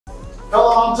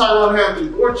Hello, I'm Tyrone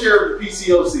Hampton, board chair of the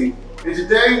PCOC, and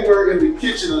today we're in the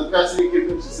kitchen of the Pasadena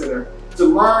Convention Center to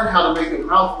learn how to make a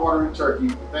mouth-watering turkey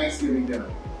for Thanksgiving dinner.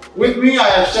 With me, I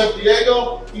have Chef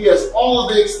Diego. He has all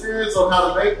of the experience on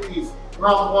how to make these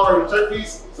mouth-watering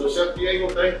turkeys. So, Chef Diego,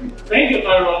 thank you. Thank you,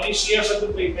 Tyrone. Each year,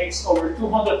 Chef makes over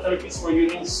 200 turkeys for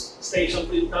Union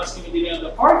Station Thanksgiving dinner in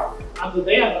the park. And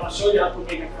today, I'm going to show you how to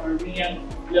make a Caribbean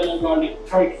lemon garlic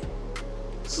turkey.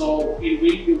 So, if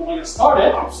we want to get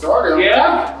started. I'm started.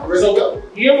 Yeah. I'm ready to go.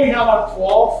 Here we have a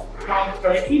 12-pound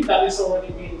turkey that is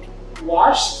already been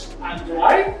washed and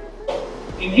dried.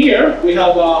 In here, we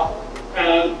have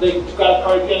the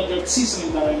Caribbean jerk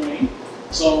seasoning that I made.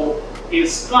 So,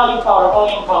 it's garlic powder,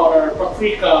 onion powder,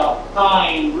 paprika,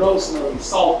 thyme, rosemary,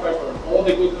 salt, pepper, all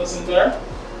the goodness in there.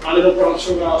 A little brown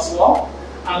sugar as well.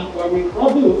 And what we're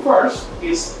going to do first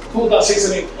is put that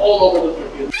seasoning all over the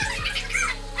turkey.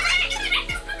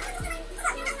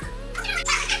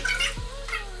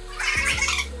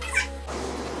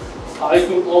 I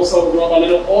could also rub a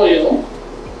little oil,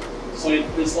 so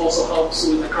this also helps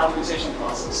with the caramelization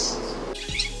process.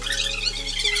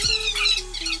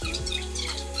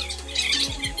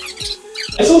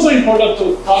 It's also important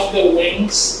to tuck the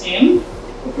wings in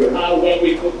when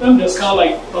we cook them, just kind of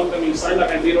like tuck them inside like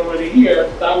I did already here.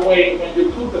 That way when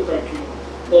you cook the turkey,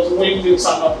 those wing tips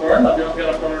are not burned, and they don't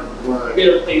get a burn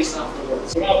bitter taste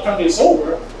afterwards. We're going to turn this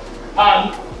over,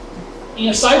 and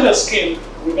inside the skin,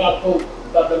 we're going to put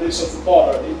that delicious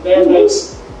butter. In there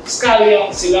there's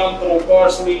scallions, cilantro,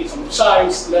 parsley, some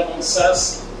chives, lemon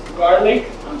zest, garlic,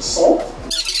 and salt.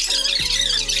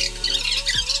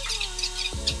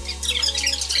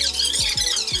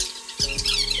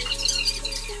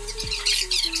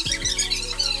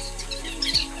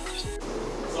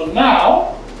 So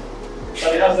now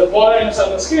that it has the butter inside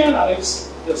the skin and it's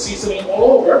the seasoning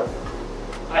all over,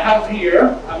 I have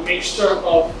here a mixture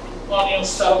of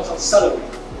onions, shallots, and celery.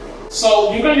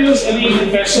 So you can use any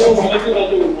vegetables, anything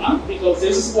that you want, because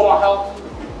this is going to help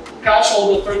catch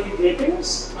all the turkey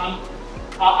drippings. And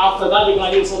after that, you're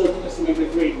going to use other things to make the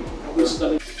gravy, which is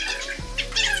the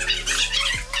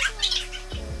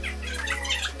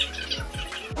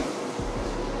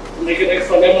to make it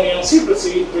extra lemony and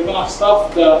citrusy, we're going to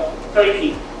stuff the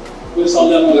turkey with some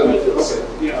lemon wedges.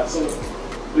 Okay. Yeah, so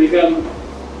we can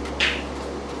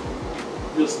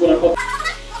just put a couple.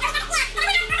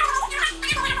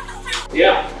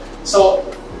 Yeah, so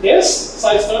this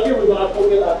size turkey, we're going to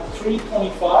cook it at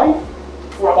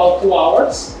 325 for about 2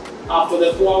 hours. After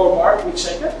the 2-hour mark, we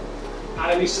check it,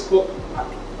 and it needs to cook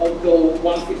until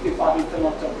 155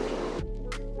 internal temperature.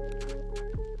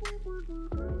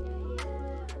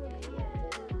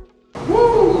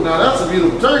 Woo, now that's a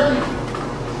beautiful turkey.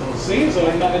 So see, so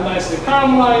it's nicely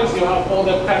caramelized, you have all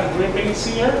the pan drippings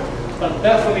here, but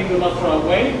definitely do not throw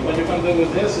away. What you can do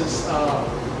with this is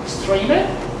strain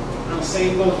it, and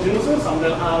save those juices, and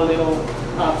then add a little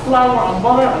flour and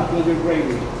butter and do your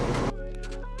gravy.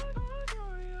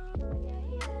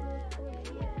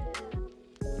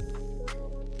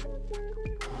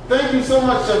 Thank you so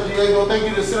much, Chef Diego. Thank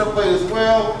you to Center Plate as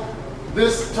well.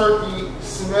 This turkey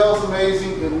smells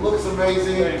amazing. It looks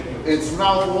amazing. It's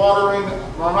mouth-watering.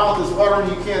 My mouth is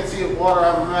watering. You can't see it water.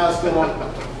 I have a mask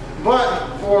on.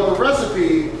 But for the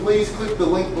recipe, please click the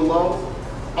link below.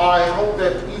 I hope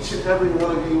that each and every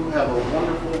one of you have a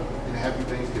wonderful and happy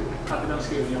Thanksgiving. Happy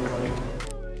Thanksgiving, everybody.